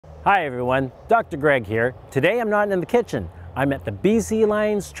Hi everyone, Dr. Greg here. Today I'm not in the kitchen. I'm at the BC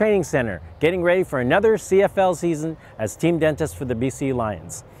Lions Training Center, getting ready for another CFL season as team dentist for the BC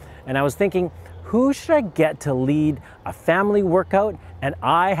Lions. And I was thinking, who should I get to lead a family workout? And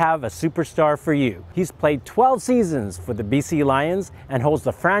I have a superstar for you. He's played 12 seasons for the BC Lions and holds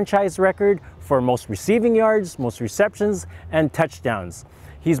the franchise record for most receiving yards, most receptions, and touchdowns.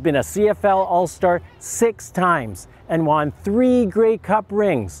 He's been a CFL All-Star 6 times and won 3 Grey Cup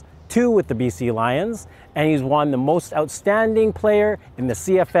rings, 2 with the BC Lions, and he's won the most outstanding player in the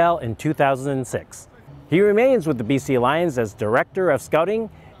CFL in 2006. He remains with the BC Lions as Director of Scouting,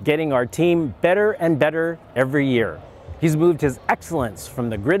 getting our team better and better every year. He's moved his excellence from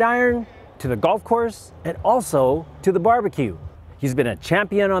the gridiron to the golf course and also to the barbecue. He's been a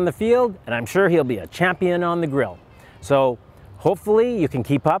champion on the field, and I'm sure he'll be a champion on the grill. So hopefully you can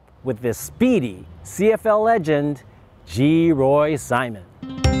keep up with this speedy CFL legend, Geroy Simon.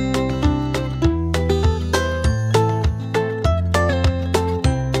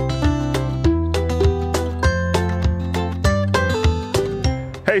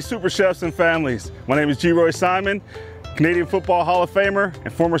 Hey Super Chefs and families, my name is Geroy Simon, Canadian Football Hall of Famer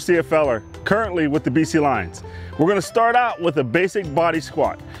and former CFLer, currently with the BC Lions. We're going to start out with a basic body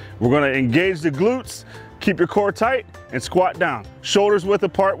squat. We're going to engage the glutes, keep your core tight, and squat down. Shoulders width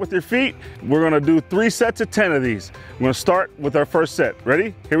apart with your feet. We're going to do 3 sets of 10 of these. We're going to start with our first set.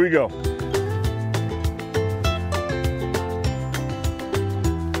 Ready? Here we go.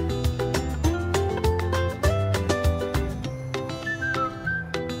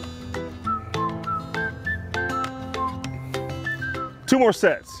 Two more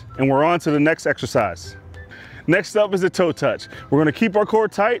sets, and we're on to the next exercise. Next up is a toe touch. We're gonna keep our core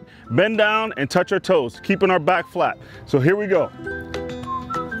tight, bend down, and touch our toes, keeping our back flat. So here we go.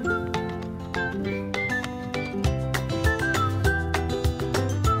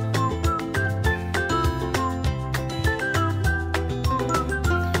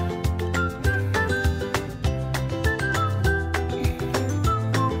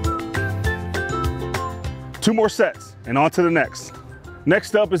 Two more sets, and on to the next.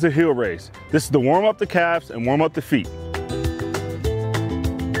 Next up is a heel raise. This is to warm up the calves and warm up the feet.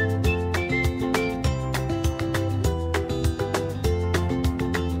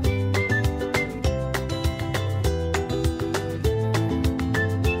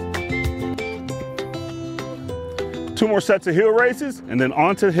 Two more sets of heel raises and then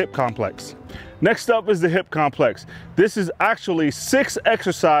on to the hip complex. Next up is the hip complex. This is actually 6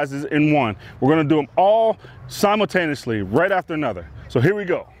 exercises in one. We're gonna do them all simultaneously, right after another. So here we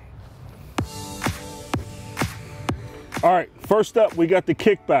go. All right, first up, we got the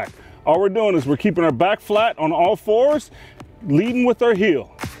kickback. All we're doing is we're keeping our back flat on all 4s, leading with our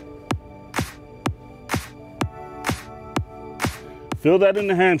heel. Feel that in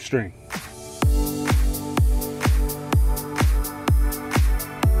the hamstring.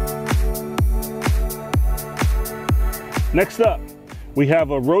 Next up, we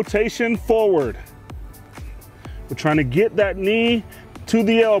have a rotation forward. We're trying to get that knee to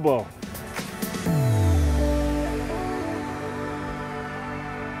the elbow.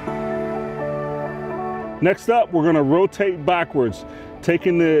 Next up, we're gonna rotate backwards,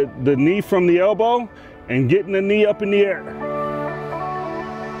 taking the knee from the elbow and getting the knee up in the air.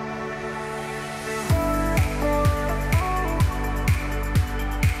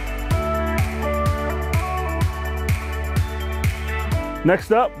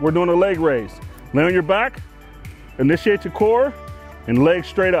 Next up, we're doing a leg raise. Lay on your back, initiate your core, and legs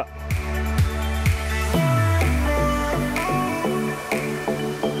straight up.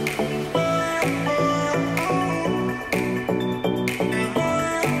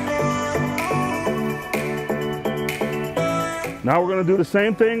 Now we're going to do the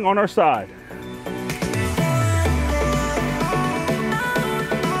same thing on our side.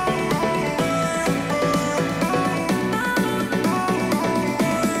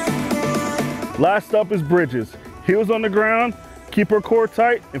 Last up is bridges. Heels on the ground, keep our core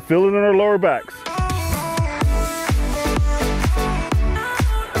tight, and feel it in our lower backs.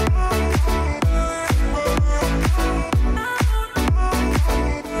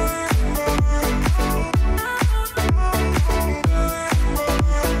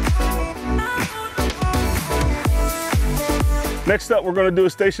 Next up, we're gonna do a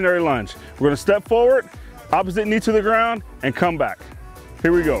stationary lunge. We're gonna step forward, opposite knee to the ground, and come back.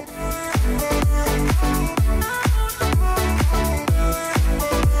 Here we go.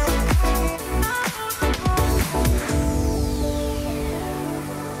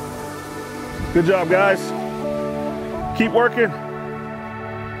 Good job, guys. Keep working.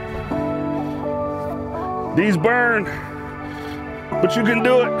 These burn. but you can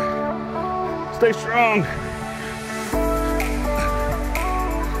do it. Stay strong.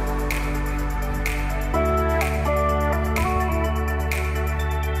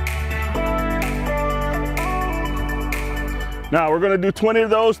 Now we're gonna do 20 of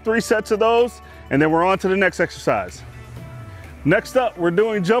those, 3 sets of those, and then we're on to the next exercise. Next up, we're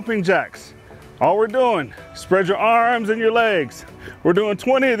doing jumping jacks. All we're doing, spread your arms and your legs. We're doing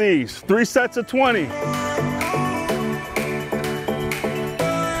 20 of these, 3 sets of 20.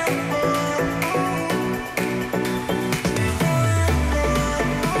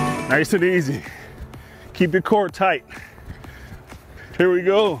 Nice and easy. Keep your core tight. Here we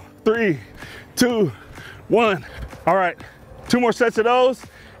go. 3, 2, 1. All right, 2 more sets of those,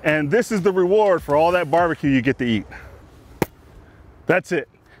 and this is the reward for all that barbecue you get to eat. That's it.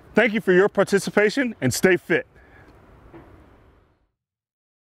 Thank you for your participation and stay fit.